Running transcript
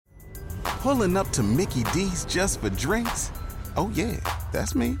Pulling up to Mickey D's just for drinks? Oh yeah,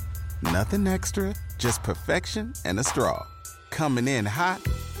 that's me. Nothing extra, just perfection and a straw. Coming in hot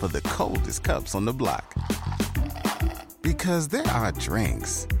for the coldest cups on the block. Because there are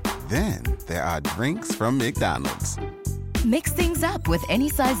drinks. Then there are drinks from McDonald's. Mix things up with any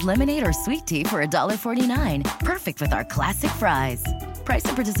size lemonade or sweet tea for $1.49. Perfect with our classic fries. Price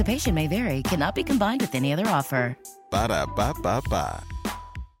and participation may vary. Cannot be combined with any other offer. Ba-da-ba-ba-ba.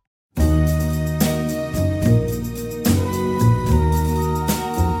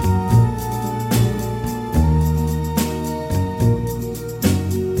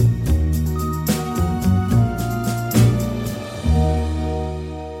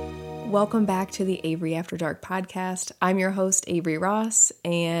 Welcome back to the Avery After Dark podcast. I'm your host, Avery Ross,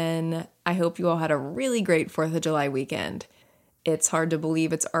 and I hope you all had a really great 4th of July weekend. It's hard to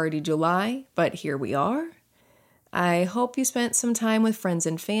believe it's already July, but here we are. I hope you spent some time with friends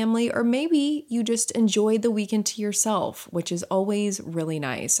and family, or maybe you just enjoyed the weekend to yourself, which is always really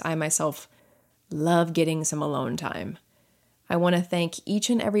nice. I myself love getting some alone time. I want to thank each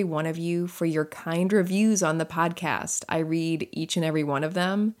and every one of you for your kind reviews on the podcast. I read each and every one of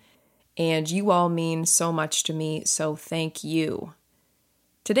them. And you all mean so much to me, so thank you.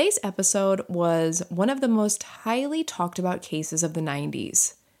 Today's episode was one of the most highly talked about cases of the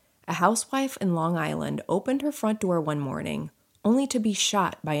 90s. A housewife in Long Island opened her front door one morning, only to be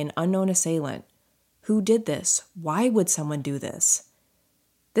shot by an unknown assailant. Who did this? Why would someone do this?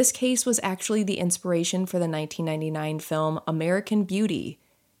 This case was actually the inspiration for the 1999 film American Beauty,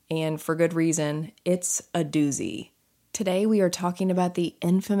 and for good reason, it's a doozy. Today we are talking about the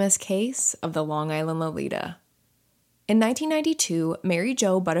infamous case of the Long Island Lolita. In 1992, Mary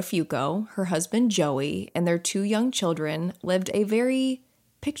Jo Buttafuoco, her husband Joey, and their 2 young children lived a very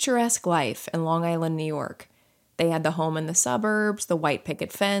picturesque life in Long Island, New York. They had the home in the suburbs, the white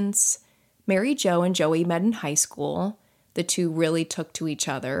picket fence. Mary Jo and Joey met in high school. The 2 really took to each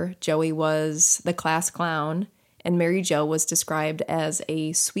other. Joey was the class clown, and Mary Jo was described as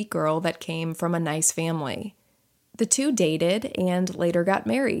a sweet girl that came from a nice family. The 2 dated and later got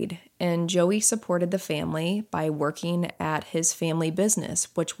married, and Joey supported the family by working at his family business,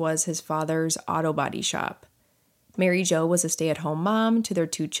 which was his father's auto body shop. Mary Jo was a stay-at-home mom to their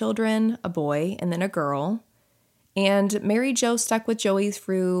 2 children, a boy and then a girl. And Mary Jo stuck with Joey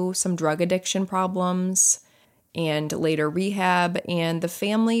through some drug addiction problems and later rehab, and the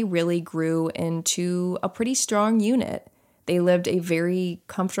family really grew into a pretty strong unit. They lived a very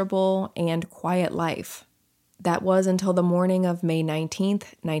comfortable and quiet life. That was until the morning of May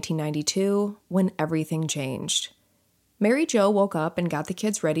 19th, 1992, when everything changed. Mary Jo woke up and got the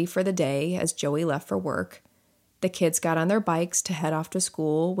kids ready for the day as Joey left for work. The kids got on their bikes to head off to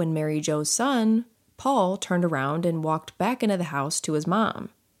school when Mary Jo's son, Paul, turned around and walked back into the house to his mom.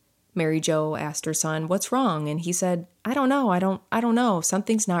 Mary Jo asked her son, "What's wrong?" And he said, I don't know.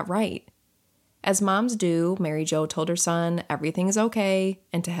 Something's not right." As moms do, Mary Jo told her son everything's okay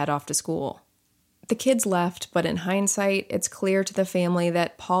and to head off to school. The kids left, but in hindsight, it's clear to the family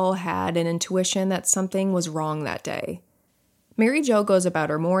that Paul had an intuition that something was wrong that day. Mary Jo goes about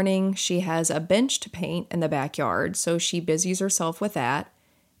her morning. She has a bench to paint in the backyard, so she busies herself with that.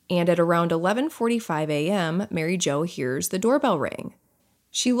 And at around 11:45 a.m., Mary Jo hears the doorbell ring.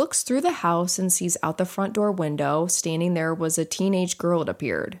 She looks through the house and sees out the front door window, standing there was a teenage girl, it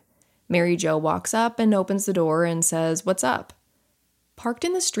appeared. Mary Jo walks up and opens the door and says, "What's up?" Parked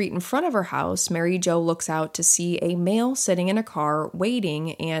in the street in front of her house, Mary Jo looks out to see a male sitting in a car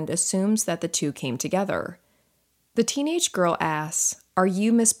waiting and assumes that the 2 came together. The teenage girl asks, "Are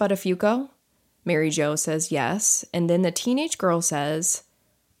you Miss Buttafuoco?" Mary Jo says yes, and then the teenage girl says,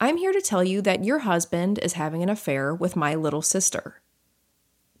 "I'm here to tell you that your husband is having an affair with my little sister."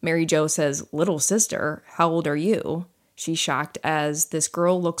 Mary Jo says, "Little sister? How old are you?" She's shocked as this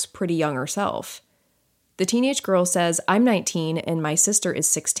girl looks pretty young herself. The teenage girl says, "I'm 19 and my sister is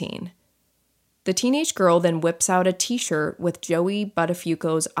 16. The teenage girl then whips out a t-shirt with Joey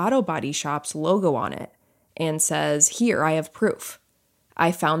Buttafuoco's auto body shop's logo on it and says, "Here, I have proof.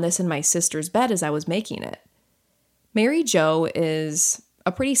 I found this in my sister's bed as I was making it." Mary Jo is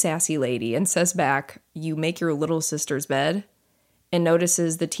a pretty sassy lady and says back, "You make your little sister's bed?" and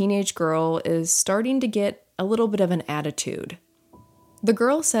notices the teenage girl is starting to get a little bit of an attitude. The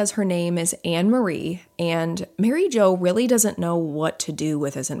girl says her name is Anne Marie, and Mary Jo really doesn't know what to do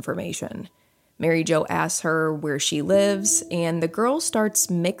with this information. Mary Jo asks her where she lives, and the girl starts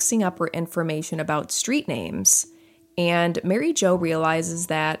mixing up her information about street names, and Mary Jo realizes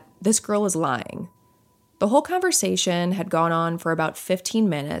that this girl is lying. The whole conversation had gone on for about 15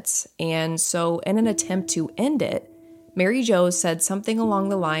 minutes, and so in an attempt to end it, Mary Jo said something along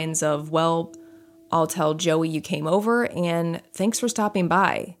the lines of, "Well, I'll tell Joey you came over and thanks for stopping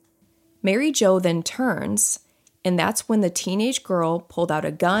by." Mary Jo then turns, and that's when the teenage girl pulled out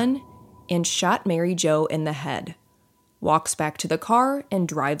a gun and shot Mary Jo in the head, walks back to the car, and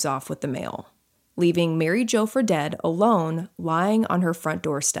drives off with the mail, leaving Mary Jo for dead alone, lying on her front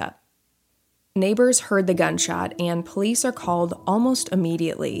doorstep. Neighbors heard the gunshot, and police are called almost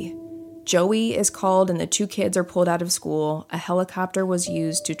immediately. Joey is called, and the two kids are pulled out of school. A helicopter was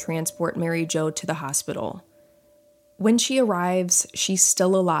used to transport Mary Jo to the hospital. When she arrives, she's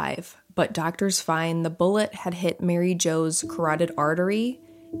still alive, but doctors find the bullet had hit Mary Jo's carotid artery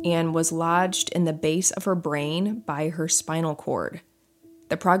and was lodged in the base of her brain by her spinal cord.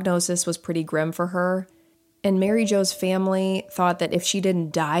 The prognosis was pretty grim for her, and Mary Jo's family thought that if she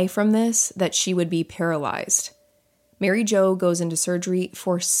didn't die from this, that she would be paralyzed. Mary Jo goes into surgery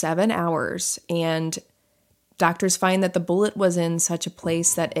for 7 hours, and doctors find that the bullet was in such a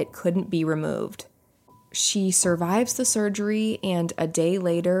place that it couldn't be removed. She survives the surgery, and a day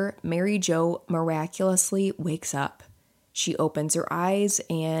later, Mary Jo miraculously wakes up. She opens her eyes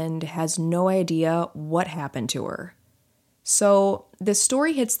and has no idea what happened to her. So, this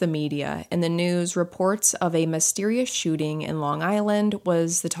story hits the media, and the news reports of a mysterious shooting in Long Island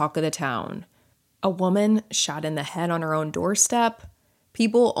was the talk of the town. A woman shot in the head on her own doorstep.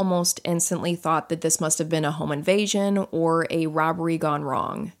 People almost instantly thought that this must have been a home invasion or a robbery gone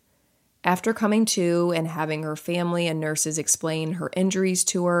wrong. After coming to and having her family and nurses explain her injuries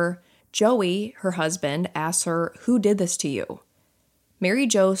to her, Joey, her husband, asks her, "Who did this to you?" Mary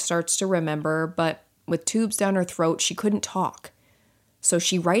Jo starts to remember, but with tubes down her throat, she couldn't talk. So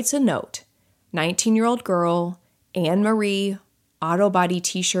she writes a note, 19-year-old girl, Anne Marie, auto body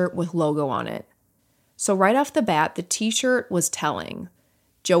t-shirt with logo on it. So right off the bat, the t-shirt was telling.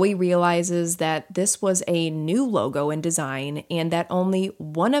 Joey realizes that this was a new logo and design, and that only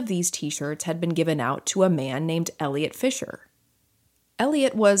one of these t-shirts had been given out to a man named Elliot Fisher.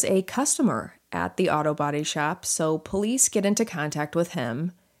 Elliot was a customer at the auto body shop, so police get into contact with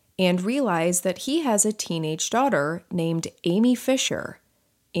him and realize that he has a teenage daughter named Amy Fisher,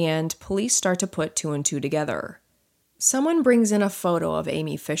 and police start to put two and two together. Someone brings in a photo of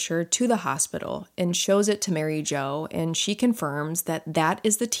Amy Fisher to the hospital and shows it to Mary Jo, and she confirms that that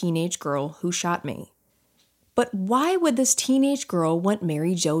is the teenage girl who shot me. But why would this teenage girl want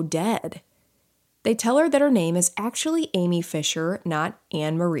Mary Jo dead? They tell her that her name is actually Amy Fisher, not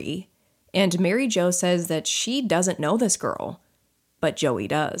Anne Marie, and Mary Jo says that she doesn't know this girl, but Joey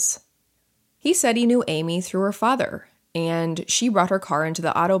does. He said he knew Amy through her father, and she brought her car into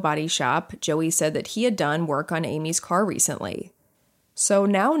the auto body shop. Joey said that he had done work on Amy's car recently. So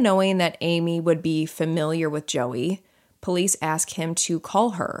now, knowing that Amy would be familiar with Joey, police ask him to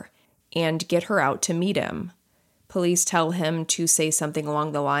call her and get her out to meet him. Police tell him to say something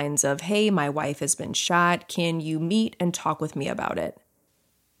along the lines of, "Hey, my wife has been shot. Can you meet and talk with me about it?"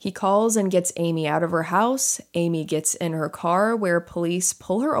 He calls and gets Amy out of her house. Amy gets in her car, where police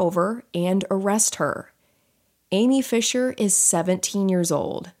pull her over and arrest her. Amy Fisher is 17 years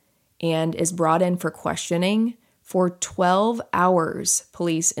old and is brought in for questioning. For 12 hours,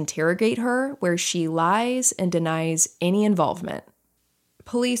 police interrogate her, where she lies and denies any involvement.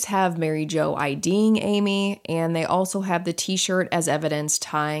 Police have Mary Jo IDing Amy, and they also have the t-shirt as evidence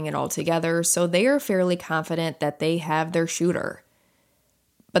tying it all together, so they are fairly confident that they have their shooter.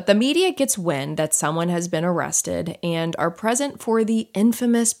 But the media gets wind that someone has been arrested and are present for the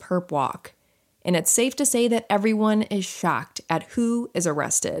infamous perp walk. And it's safe to say that everyone is shocked at who is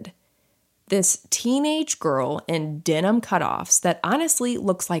arrested. This teenage girl in denim cutoffs that honestly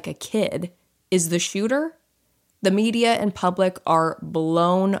looks like a kid is the shooter. The media and public are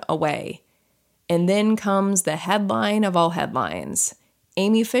blown away. And then comes the headline of all headlines.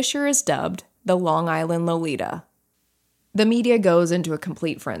 Amy Fisher is dubbed the Long Island Lolita. The media goes into a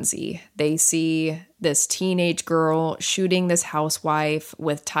complete frenzy. They see this teenage girl shooting this housewife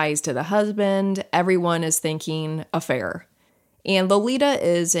with ties to the husband. Everyone is thinking affair. And Lolita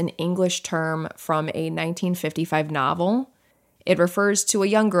is an English term from a 1955 novel. It refers to a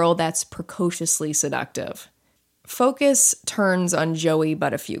young girl that's precociously seductive. Focus turns on Joey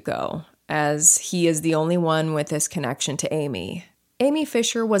Buttafuoco, as he is the only one with this connection to Amy. Amy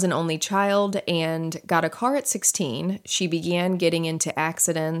Fisher was an only child and got a car at 16. She began getting into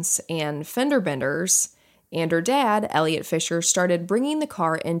accidents and fender benders, and her dad, Elliot Fisher, started bringing the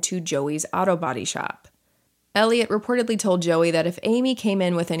car into Joey's auto body shop. Elliot reportedly told Joey that if Amy came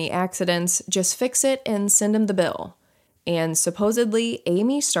in with any accidents, just fix it and send him the bill. And supposedly,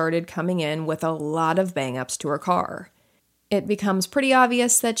 Amy started coming in with a lot of bang-ups to her car. It becomes pretty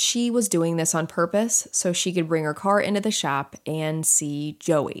obvious that she was doing this on purpose so she could bring her car into the shop and see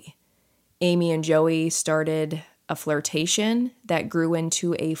Joey. Amy and Joey started a flirtation that grew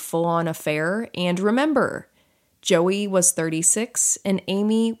into a full-on affair. And remember, Joey was 36 and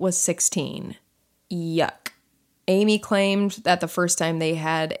Amy was 16. Yuck. Amy claimed that the first time they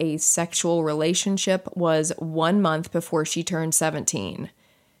had a sexual relationship was 1 month before she turned 17.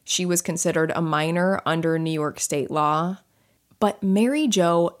 She was considered a minor under New York state law. But Mary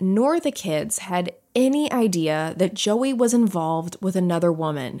Jo nor the kids had any idea that Joey was involved with another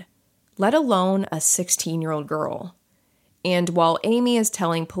woman, let alone a 16-year-old girl. And while Amy is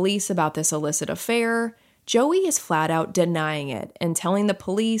telling police about this illicit affair, Joey is flat out denying it and telling the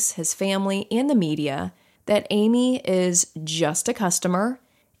police, his family, and the media that Amy is just a customer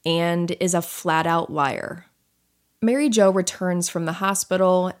and is a flat out liar. Mary Jo returns from the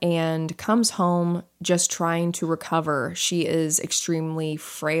hospital and comes home just trying to recover. She is extremely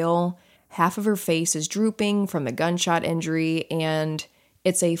frail. Half of her face is drooping from the gunshot injury, and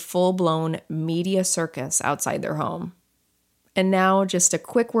it's a full-blown media circus outside their home. And now, just a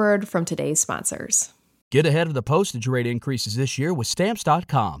quick word from today's sponsors. Get ahead of the postage rate increases this year with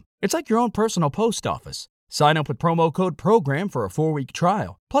Stamps.com. It's like your own personal post office. Sign up with promo code PROGRAM for a 4-week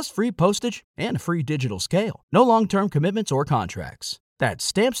trial, plus free postage and a free digital scale. No long-term commitments or contracts. That's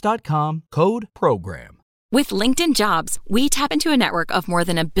Stamps.com, code PROGRAM. With LinkedIn Jobs, we tap into a network of more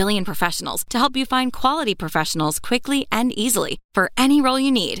than 1 billion professionals to help you find quality professionals quickly and easily for any role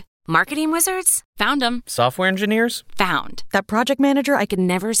you need. Marketing wizards? Found them. Software engineers? Found. That project manager I could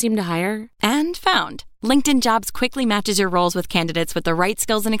never seem to hire? And found. LinkedIn Jobs quickly matches your roles with candidates with the right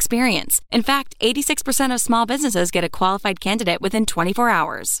skills and experience. In fact, 86% of small businesses get a qualified candidate within 24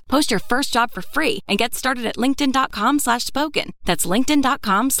 hours. Post your first job for free and get started at linkedin.com/spoken. That's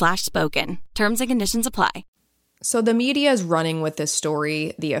linkedin.com/spoken. Terms and conditions apply. So the media is running with this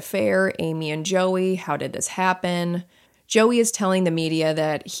story, the affair, Amy and Joey, how did this happen? Joey is telling the media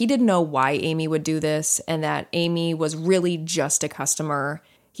that he didn't know why Amy would do this and that Amy was really just a customer.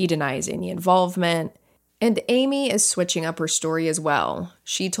 He denies any involvement. And Amy is switching up her story as well.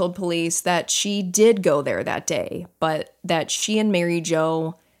 She told police that she did go there that day, but that she and Mary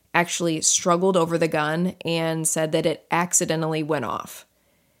Jo actually struggled over the gun and said that it accidentally went off.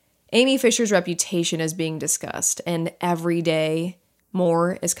 Amy Fisher's reputation is being discussed, and every day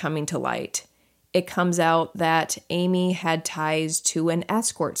more is coming to light. It comes out that Amy had ties to an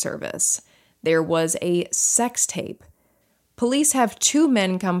escort service. There was a sex tape. Police have 2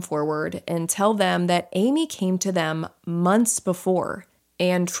 men come forward and tell them that Amy came to them months before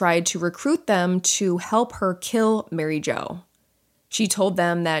and tried to recruit them to help her kill Mary Jo. She told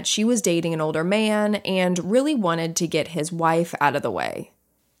them that she was dating an older man and really wanted to get his wife out of the way.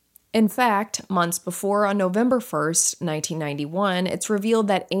 In fact, months before, on November 1st, 1991, it's revealed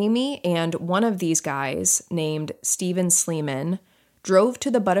that Amy and one of these guys, named Steven Sleeman, drove to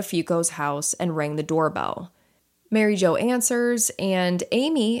the Buttafuoco's house and rang the doorbell. Mary Jo answers, and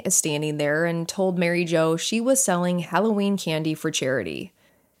Amy is standing there and told Mary Jo she was selling Halloween candy for charity.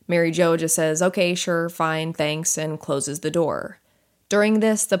 Mary Jo just says, okay, sure, fine, thanks, and closes the door. During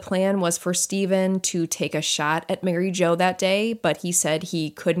this, the plan was for Steven to take a shot at Mary Jo that day, but he said he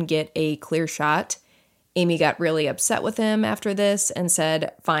couldn't get a clear shot. Amy got really upset with him after this and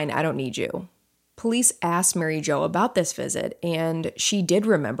said, fine, I don't need you. Police asked Mary Jo about this visit, and she did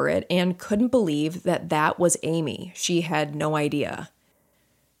remember it and couldn't believe that that was Amy. She had no idea.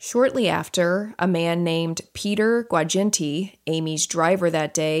 Shortly after, a man named Peter Guagenti, Amy's driver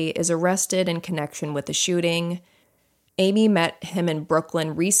that day, is arrested in connection with the shooting. Amy met him in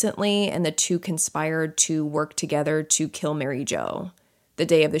Brooklyn recently, and the two conspired to work together to kill Mary Jo. The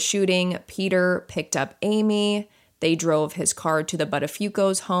day of the shooting, Peter picked up Amy. They drove his car to the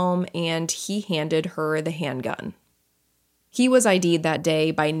Buttafuoco's home, and he handed her the handgun. He was ID'd that day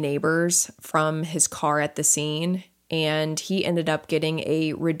by neighbors from his car at the scene, and he ended up getting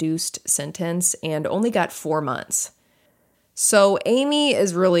a reduced sentence and only got 4 months. So Amy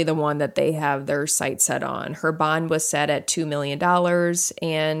is really the one that they have their sights set on. Her bond was set at $2 million,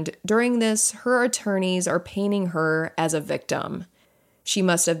 and during this, her attorneys are painting her as a victim. She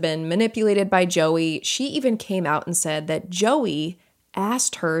must have been manipulated by Joey. She even came out and said that Joey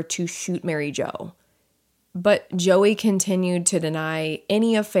asked her to shoot Mary Jo. But Joey continued to deny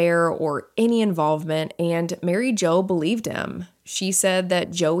any affair or any involvement, and Mary Jo believed him. She said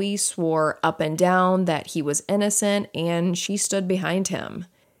that Joey swore up and down that he was innocent, and she stood behind him.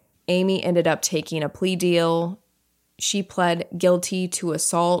 Amy ended up taking a plea deal. She pled guilty to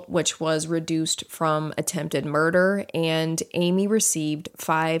assault, which was reduced from attempted murder, and Amy received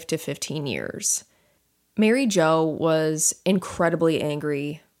 5 to 15 years. Mary Jo was incredibly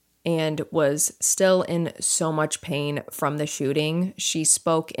angry and was still in so much pain from the shooting. She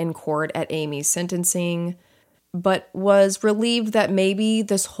spoke in court at Amy's sentencing, but was relieved that maybe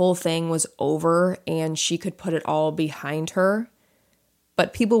this whole thing was over and she could put it all behind her.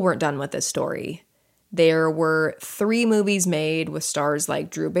 But people weren't done with this story. There were 3 movies made with stars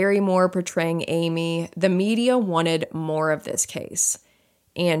like Drew Barrymore portraying Amy. The media wanted more of this case.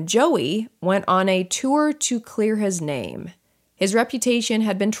 And Joey went on a tour to clear his name. His reputation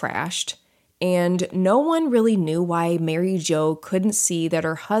had been trashed, and no one really knew why Mary Jo couldn't see that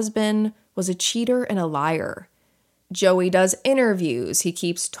her husband was a cheater and a liar. Joey does interviews, he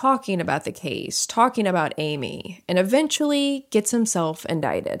keeps talking about the case, talking about Amy, and eventually gets himself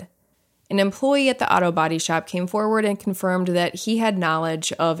indicted. An employee at the auto body shop came forward and confirmed that he had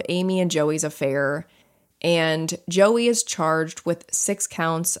knowledge of Amy and Joey's affair, and Joey is charged with 6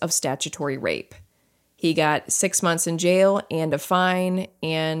 counts of statutory rape. He got 6 months in jail and a fine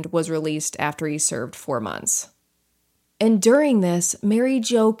and was released after he served 4 months. And during this, Mary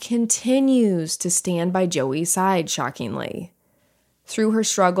Jo continues to stand by Joey's side, shockingly. Through her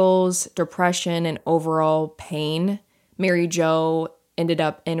struggles, depression, and overall pain, Mary Jo ended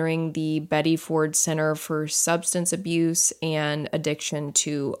up entering the Betty Ford Center for Substance Abuse and Addiction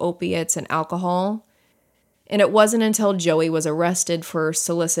to Opiates and Alcohol. And it wasn't until Joey was arrested for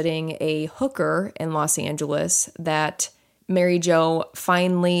soliciting a hooker in Los Angeles that Mary Jo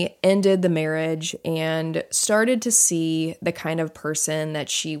finally ended the marriage and started to see the kind of person that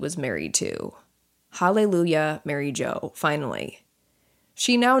she was married to. Hallelujah, Mary Jo, finally.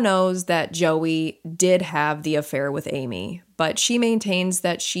 She now knows that Joey did have the affair with Amy, but she maintains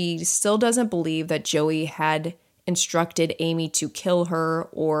that she still doesn't believe that Joey had instructed Amy to kill her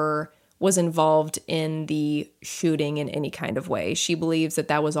or was involved in the shooting in any kind of way. She believes that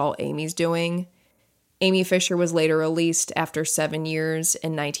that was all Amy's doing. Amy Fisher was later released after 7 years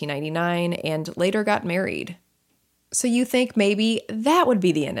in 1999 and later got married. So you think maybe that would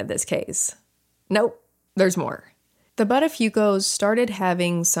be the end of this case? Nope, there's more. The Buttafuoco's started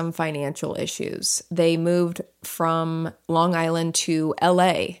having some financial issues. They moved from Long Island to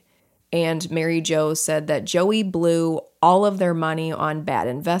LA, and Mary Jo said that Joey blew all of their money on bad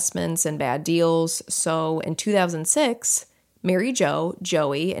investments and bad deals. So in 2006, Mary Jo,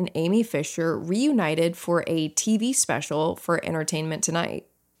 Joey, and Amy Fisher reunited for a TV special for Entertainment Tonight.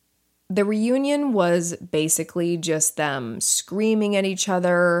 The reunion was basically just them screaming at each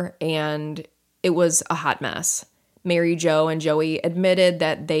other, and it was a hot mess. Mary Jo and Joey admitted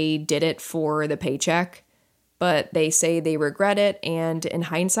that they did it for the paycheck, but they say they regret it, and in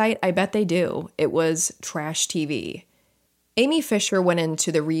hindsight, I bet they do. It was trash TV. Amy Fisher went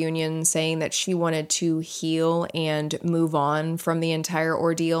into the reunion saying that she wanted to heal and move on from the entire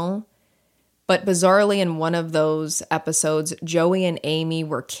ordeal. But bizarrely, in one of those episodes, Joey and Amy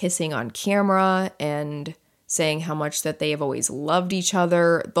were kissing on camera and saying how much that they have always loved each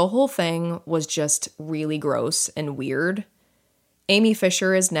other. The whole thing was just really gross and weird. Amy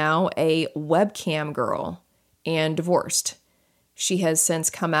Fisher is now a webcam girl and divorced. She has since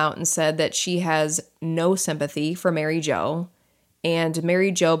come out and said that she has no sympathy for Mary Jo, and Mary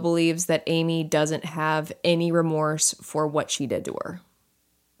Jo believes that Amy doesn't have any remorse for what she did to her.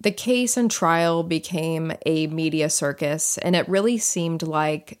 The case and trial became a media circus, and it really seemed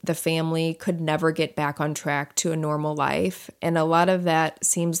like the family could never get back on track to a normal life, and a lot of that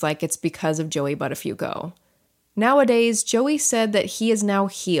seems like it's because of Joey Buttafuoco. Nowadays, Joey said that he is now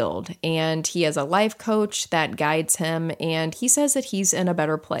healed, and he has a life coach that guides him, and he says that he's in a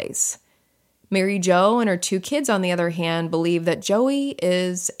better place. Mary Jo and her 2 kids, on the other hand, believe that Joey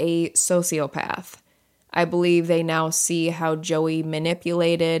is a sociopath. I believe they now see how Joey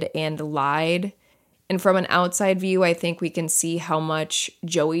manipulated and lied. And from an outside view, I think we can see how much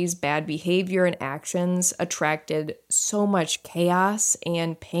Joey's bad behavior and actions attracted so much chaos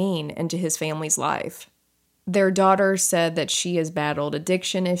and pain into his family's life. Their daughter said that she has battled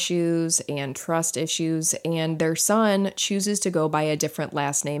addiction issues and trust issues, and their son chooses to go by a different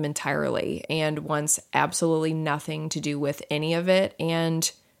last name entirely and wants absolutely nothing to do with any of it,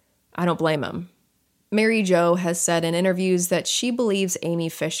 and I don't blame him. Mary Jo has said in interviews that she believes Amy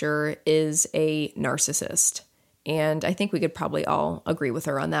Fisher is a narcissist, and I think we could probably all agree with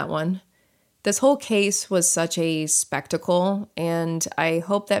her on that one. This whole case was such a spectacle, and I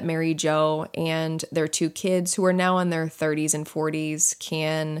hope that Mary Jo and their 2 kids, who are now in their 30s and 40s,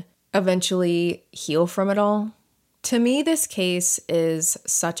 can eventually heal from it all. To me, this case is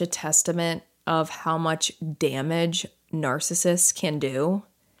such a testament of how much damage narcissists can do.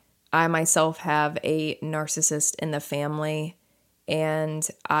 I myself have a narcissist in the family, and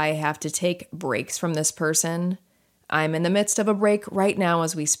I have to take breaks from this person. I'm in the midst of a break right now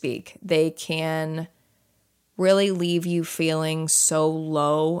as we speak. They can really leave you feeling so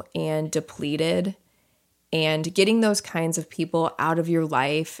low and depleted. And getting those kinds of people out of your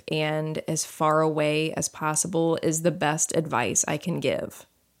life and as far away as possible is the best advice I can give.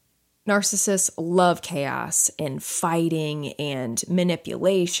 Narcissists love chaos and fighting and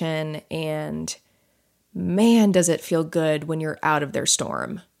manipulation, and man, does it feel good when you're out of their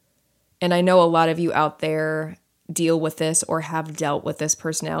storm. And I know a lot of you out there deal with this or have dealt with this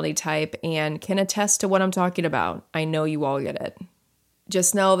personality type and can attest to what I'm talking about. I know you all get it.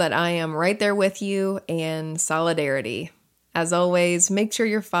 Just know that I am right there with you in solidarity. As always, make sure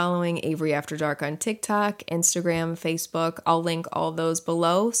you're following Avery After Dark on TikTok, Instagram, Facebook. I'll link all those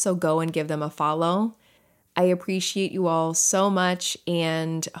below, so go and give them a follow. I appreciate you all so much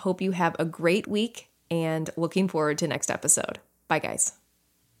and hope you have a great week and looking forward to next episode. Bye, guys.